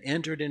them had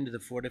entered into the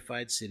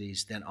fortified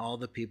cities, then all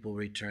the people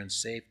returned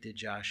safe to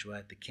Joshua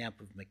at the camp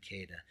of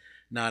Makkedah.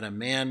 Not a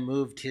man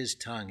moved his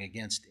tongue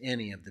against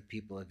any of the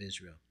people of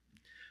Israel.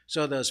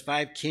 So those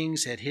 5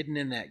 kings had hidden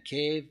in that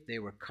cave. They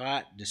were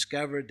caught,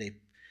 discovered.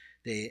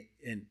 They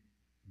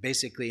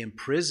basically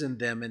imprisoned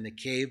them in the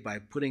cave by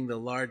putting the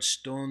large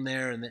stone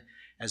there. And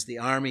as the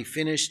army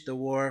finished the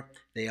war,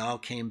 they all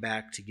came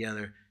back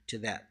together to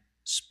that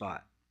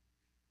spot.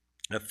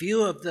 A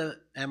few of the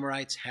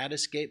Amorites had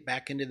escaped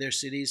back into their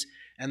cities,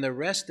 and the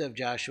rest of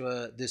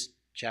Joshua, this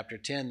chapter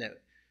 10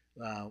 that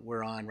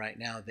we're on right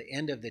now, the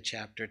end of the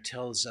chapter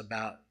tells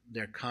about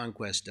their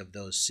conquest of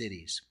those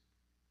cities.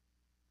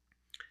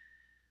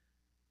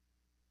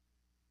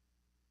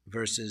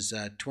 Verses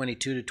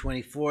 22 to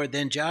 24,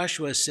 then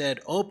Joshua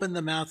said, open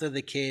the mouth of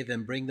the cave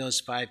and bring those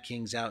 5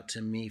 kings out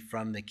to me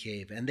from the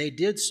cave. And they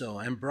did so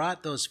and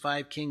brought those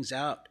 5 kings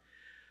out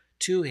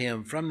to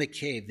him from the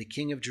cave, the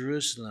king of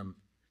Jerusalem,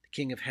 the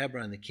king of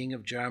Hebron, the king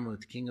of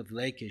Jarmuth, the king of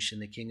Lachish,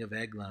 and the king of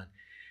Eglon.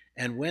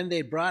 And when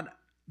they brought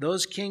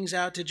those kings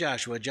out to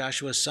Joshua,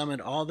 Joshua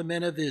summoned all the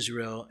men of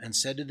Israel and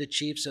said to the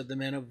chiefs of the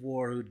men of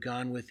war who'd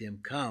gone with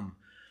him, come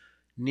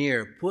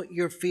near, put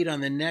your feet on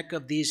the neck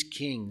of these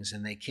kings.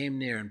 And they came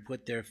near and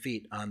put their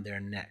feet on their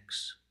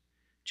necks.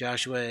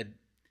 Joshua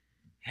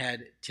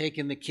had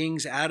taken the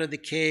kings out of the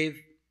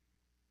cave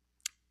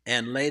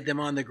and laid them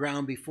on the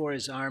ground before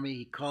his army.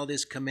 He called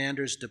his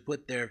commanders to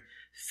put their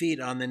feet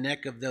on the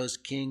neck of those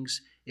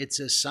kings. It's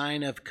a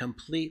sign of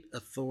complete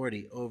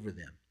authority over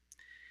them.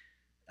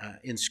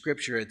 In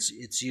Scripture,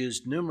 it's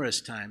used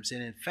numerous times.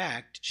 And in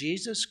fact,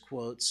 Jesus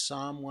quotes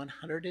Psalm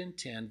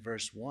 110,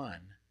 verse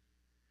 1,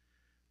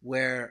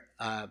 where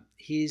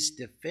he's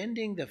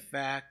defending the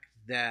fact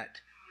that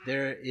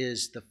there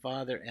is the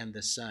Father and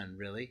the Son,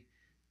 really,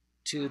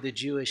 to the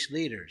Jewish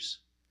leaders.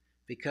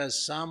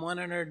 Because Psalm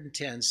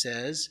 110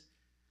 says,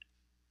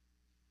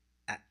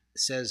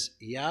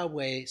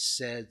 Yahweh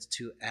says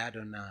to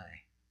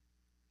Adonai.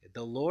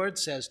 The Lord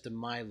says to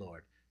my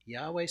Lord.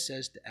 Yahweh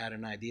says to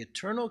Adonai. The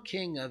eternal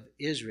King of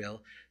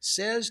Israel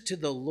says to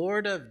the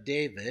Lord of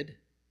David.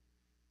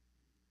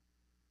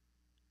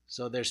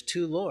 So there's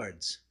 2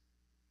 Lords,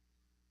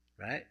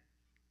 right?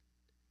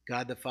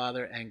 God the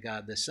Father and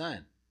God the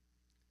Son.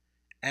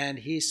 And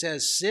he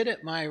says, sit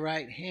at my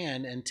right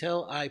hand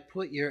until I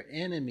put your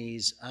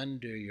enemies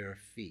under your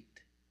feet.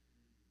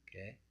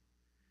 Okay?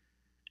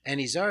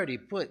 And he's already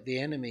put the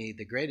enemy,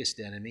 the greatest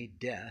enemy,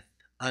 death,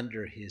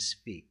 under his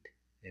feet.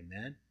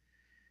 Amen?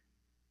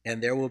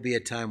 And there will be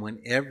a time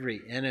when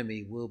every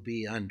enemy will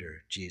be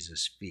under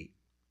Jesus' feet.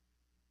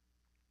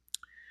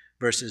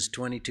 Verses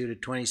 22 to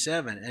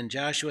 27, and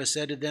Joshua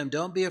said to them,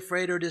 don't be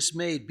afraid or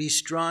dismayed. Be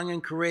strong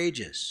and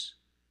courageous.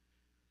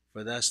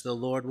 For thus the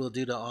Lord will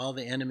do to all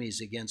the enemies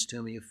against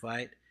whom you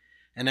fight.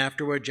 And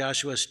afterward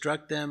Joshua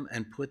struck them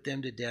and put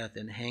them to death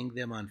and hanged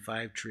them on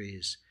 5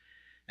 trees.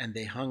 And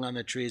they hung on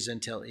the trees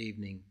until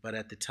evening. But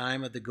at the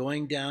time of the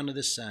going down of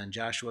the sun,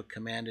 Joshua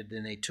commanded,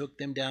 and they took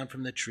them down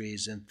from the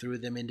trees and threw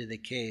them into the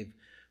cave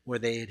where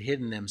they had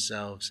hidden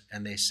themselves.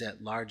 And they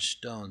set large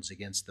stones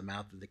against the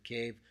mouth of the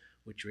cave,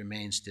 which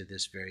remains to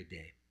this very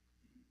day.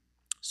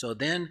 So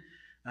then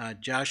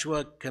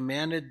Joshua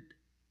commanded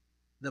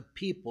the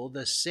people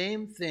the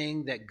same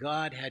thing that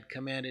God had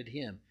commanded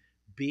him.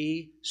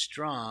 Be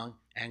strong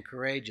and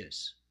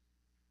courageous.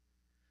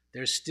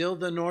 There's still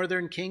the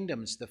northern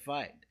kingdoms to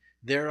fight.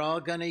 They're all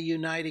going to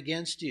unite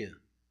against you.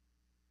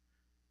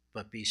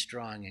 But be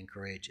strong and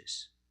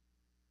courageous.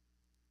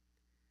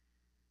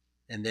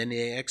 And then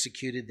they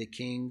executed the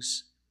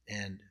kings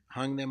and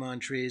hung them on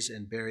trees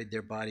and buried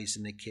their bodies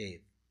in the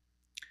cave.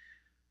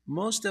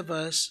 Most of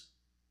us,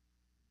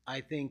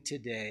 I think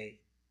today,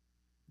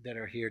 that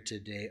are here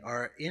today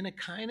are in a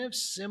kind of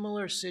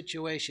similar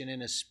situation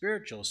in a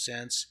spiritual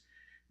sense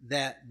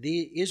that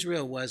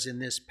Israel was in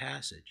this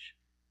passage.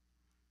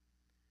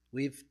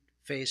 We've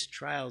faced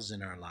trials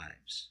in our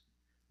lives.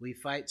 We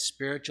fight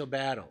spiritual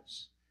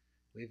battles.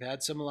 We've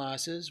had some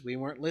losses. We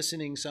weren't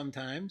listening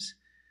sometimes,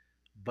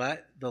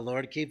 but the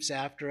Lord keeps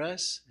after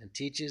us and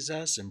teaches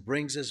us and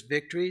brings us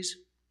victories.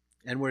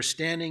 And we're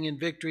standing in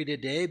victory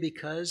today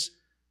because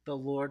the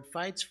Lord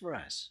fights for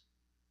us.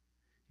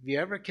 Have you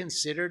ever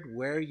considered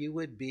where you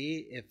would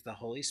be if the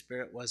Holy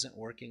Spirit wasn't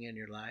working in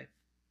your life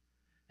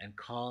and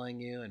calling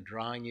you and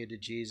drawing you to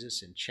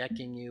Jesus and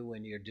checking you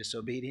when you're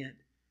disobedient?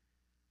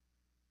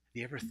 Have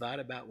you ever thought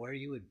about where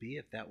you would be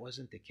if that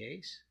wasn't the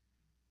case?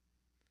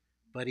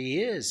 But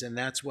he is, and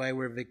that's why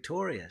we're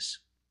victorious.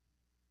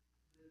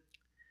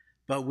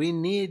 But we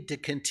need to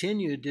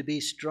continue to be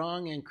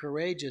strong and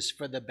courageous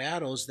for the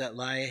battles that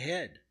lie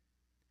ahead.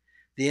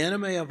 The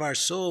enemy of our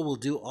soul will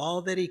do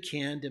all that he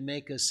can to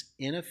make us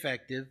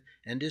ineffective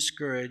and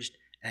discouraged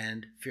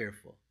and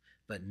fearful.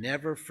 But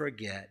never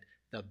forget,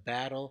 the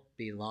battle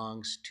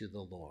belongs to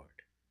the Lord.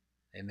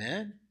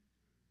 Amen?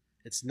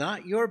 It's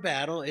not your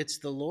battle, it's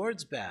the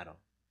Lord's battle.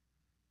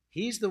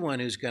 He's the one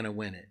who's going to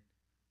win it.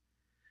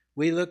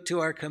 We look to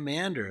our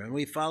commander and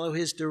we follow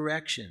his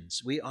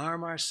directions. We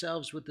arm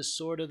ourselves with the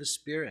sword of the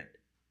Spirit.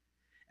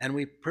 And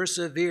we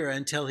persevere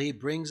until he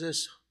brings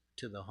us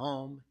to the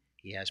home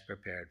he has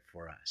prepared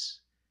for us,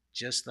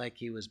 just like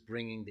he was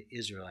bringing the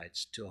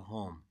Israelites to a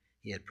home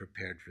he had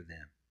prepared for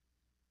them.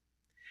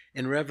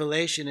 In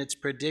Revelation, it's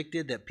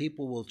predicted that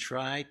people will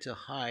try to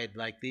hide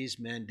like these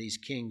men, these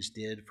kings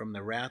did, from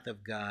the wrath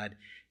of God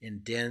in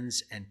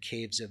dens and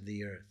caves of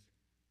the earth.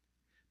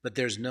 But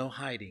there's no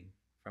hiding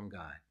from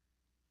God.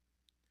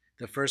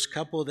 The first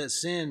couple that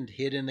sinned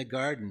hid in the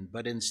garden,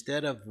 but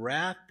instead of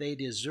wrath they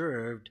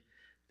deserved,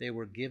 they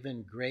were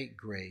given great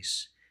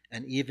grace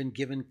and even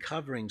given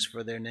coverings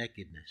for their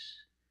nakedness.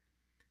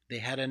 They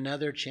had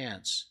another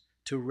chance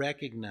to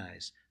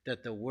recognize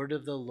that the word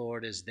of the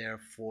Lord is there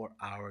for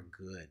our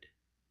good.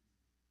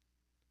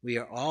 We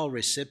are all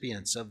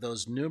recipients of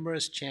those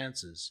numerous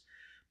chances,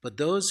 but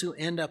those who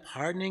end up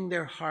hardening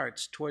their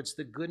hearts towards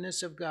the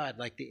goodness of God,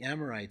 like the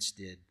Amorites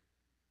did,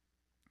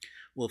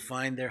 will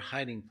find their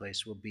hiding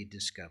place will be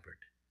discovered,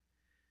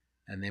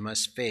 and they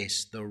must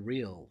face the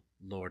real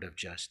Lord of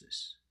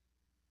justice.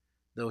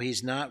 Though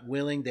he's not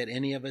willing that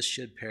any of us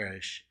should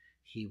perish,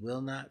 he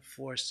will not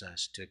force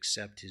us to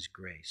accept his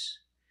grace.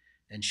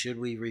 And should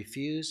we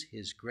refuse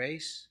his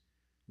grace,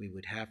 we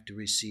would have to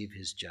receive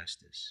his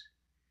justice.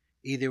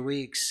 Either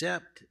we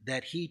accept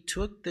that he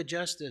took the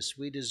justice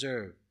we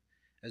deserve,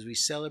 as we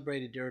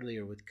celebrated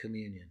earlier with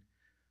communion,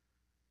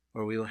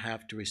 or we will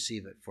have to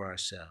receive it for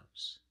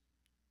ourselves.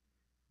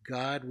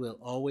 God will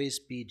always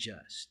be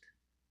just,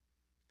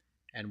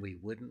 and we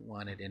wouldn't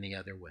want it any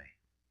other way.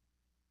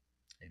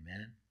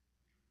 Amen.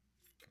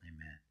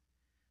 Amen.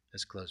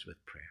 Let's close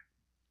with prayer.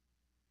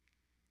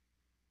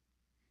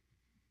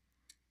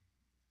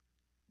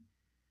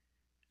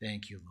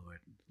 Thank you, Lord.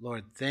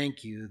 Lord,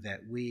 thank you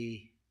that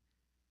we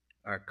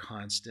are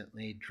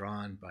constantly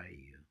drawn by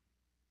you,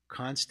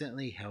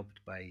 constantly helped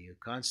by you,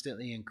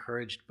 constantly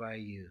encouraged by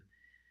you,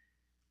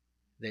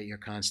 that you're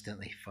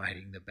constantly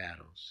fighting the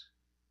battles.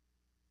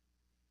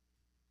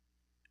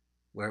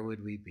 Where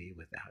would we be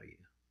without you?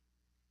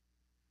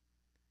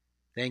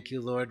 Thank you,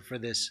 Lord, for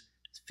this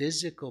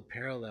physical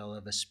parallel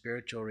of a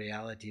spiritual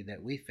reality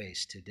that we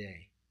face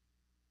today.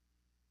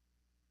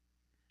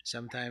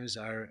 Sometimes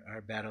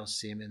our battles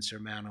seem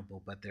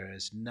insurmountable, but there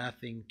is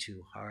nothing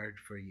too hard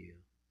for you.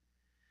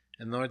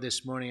 And Lord,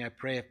 this morning I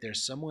pray if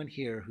there's someone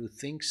here who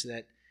thinks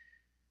that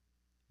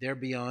they're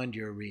beyond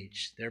your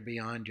reach, they're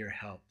beyond your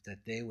help,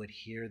 that they would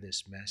hear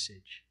this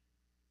message,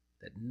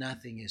 that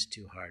nothing is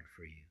too hard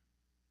for you,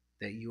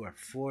 that you are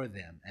for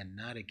them and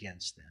not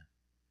against them,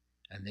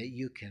 and that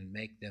you can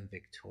make them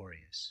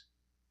victorious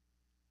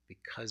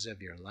because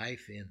of your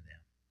life in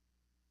them.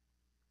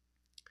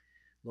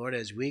 Lord,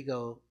 as we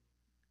go,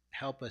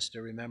 help us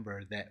to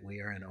remember that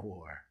we are in a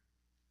war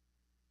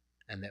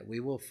and that we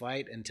will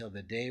fight until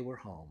the day we're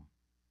home,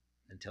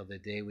 until the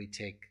day we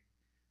take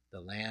the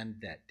land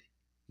that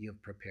you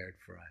have prepared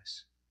for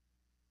us.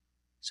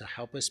 So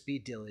help us be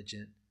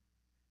diligent,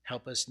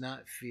 help us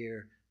not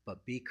fear,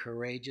 but be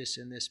courageous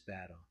in this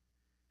battle,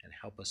 and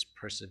help us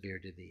persevere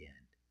to the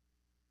end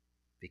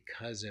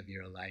because of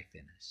your life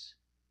in us.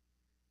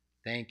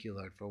 Thank you,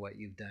 Lord, for what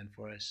you've done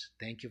for us.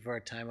 Thank you for our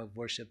time of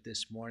worship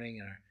this morning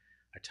and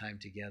our time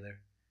together.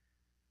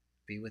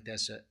 Be with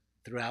us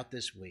throughout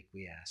this week,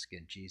 we ask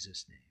in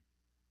Jesus'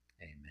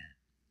 name.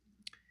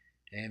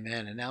 Amen.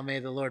 Amen. And now may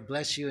the Lord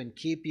bless you and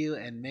keep you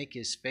and make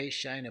his face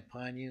shine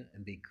upon you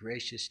and be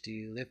gracious to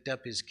you, lift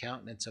up his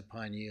countenance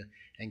upon you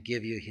and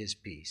give you his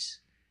peace.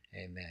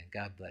 Amen.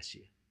 God bless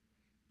you.